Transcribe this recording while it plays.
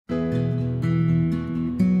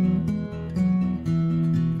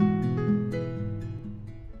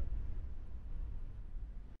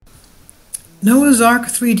Noah's Ark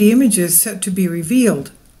 3D images set to be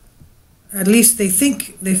revealed. At least they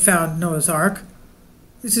think they found Noah's Ark.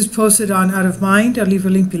 This is posted on Out of Mind. I'll leave a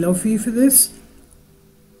link below for you for this.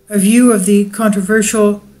 A view of the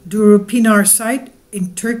controversial Duru Pinar site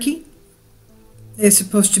in Turkey. It's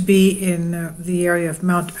supposed to be in the area of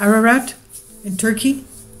Mount Ararat in Turkey.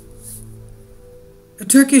 A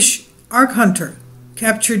Turkish Ark hunter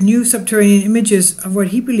captured new subterranean images of what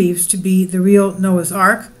he believes to be the real Noah's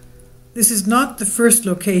Ark. This is not the first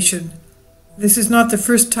location. This is not the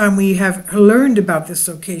first time we have learned about this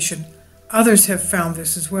location. Others have found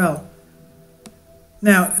this as well.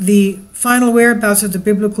 Now, the final whereabouts of the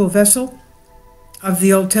biblical vessel of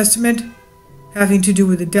the Old Testament, having to do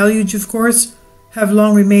with the deluge, of course, have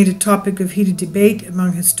long remained a topic of heated debate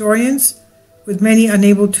among historians, with many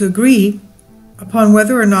unable to agree upon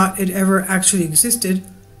whether or not it ever actually existed.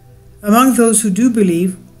 Among those who do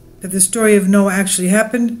believe that the story of Noah actually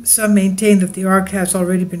happened, some maintain that the ark has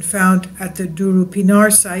already been found at the Duru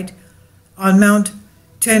Pinar site on Mount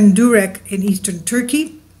Tendurek in eastern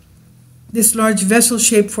Turkey. This large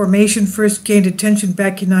vessel-shaped formation first gained attention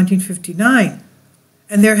back in 1959,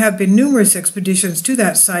 and there have been numerous expeditions to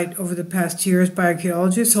that site over the past years by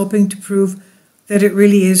archaeologists hoping to prove that it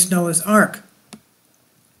really is Noah's Ark.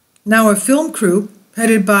 Now, a film crew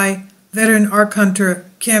headed by veteran ark hunter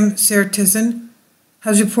Kem Sertesen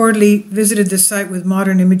has reportedly visited the site with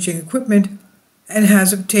modern imaging equipment and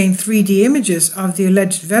has obtained 3D images of the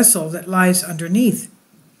alleged vessel that lies underneath.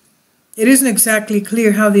 It isn't exactly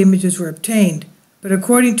clear how the images were obtained, but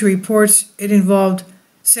according to reports, it involved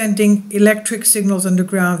sending electric signals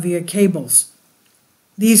underground via cables.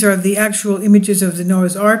 These are the actual images of the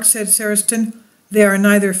Noah's Ark, said Sertesen. They are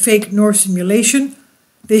neither fake nor simulation.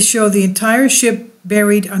 They show the entire ship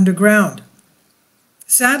buried underground.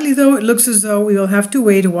 Sadly, though, it looks as though we will have to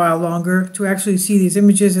wait a while longer to actually see these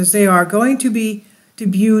images, as they are going to be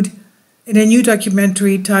debuted in a new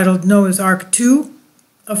documentary titled Noah's Ark 2,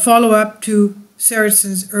 a follow-up to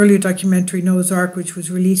Sertesen's earlier documentary Noah's Ark, which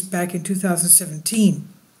was released back in 2017.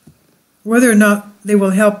 Whether or not they will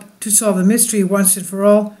help to solve the mystery once and for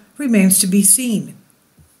all remains to be seen.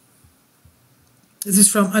 This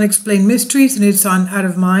is from Unexplained Mysteries, and it's on Out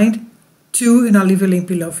of Mind 2, and I'll leave a link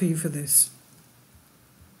below for you for this.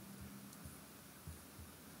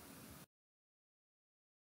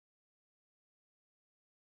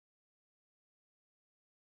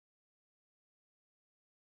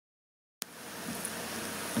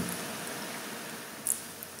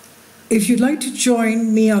 If you'd like to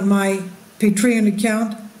join me on my Patreon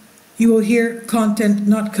account, you will hear content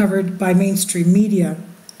not covered by mainstream media.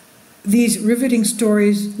 These riveting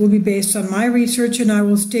stories will be based on my research, and I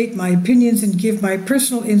will state my opinions and give my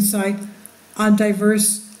personal insight on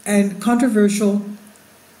diverse and controversial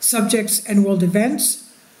subjects and world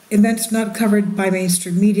events not covered by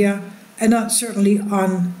mainstream media, and not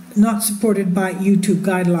supported by YouTube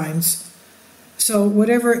guidelines. So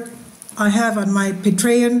whatever I have on my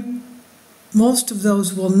Patreon, most of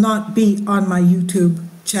those will not be on my YouTube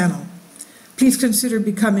channel. Please consider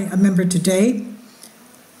becoming a member today.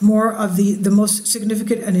 More of the most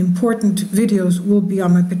significant and important videos will be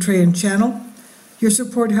on my Patreon channel. Your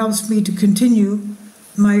support helps me to continue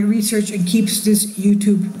my research and keeps this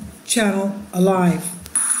YouTube channel alive.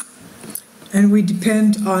 And we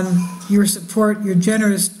depend on your support, your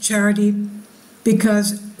generous charity,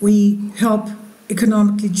 because we help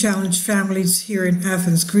economically challenged families here in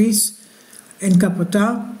Athens, Greece, in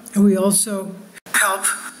Kapota, and we also help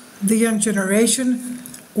the young generation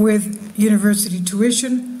with university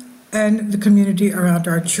tuition and the community around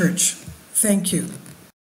our church. Thank you.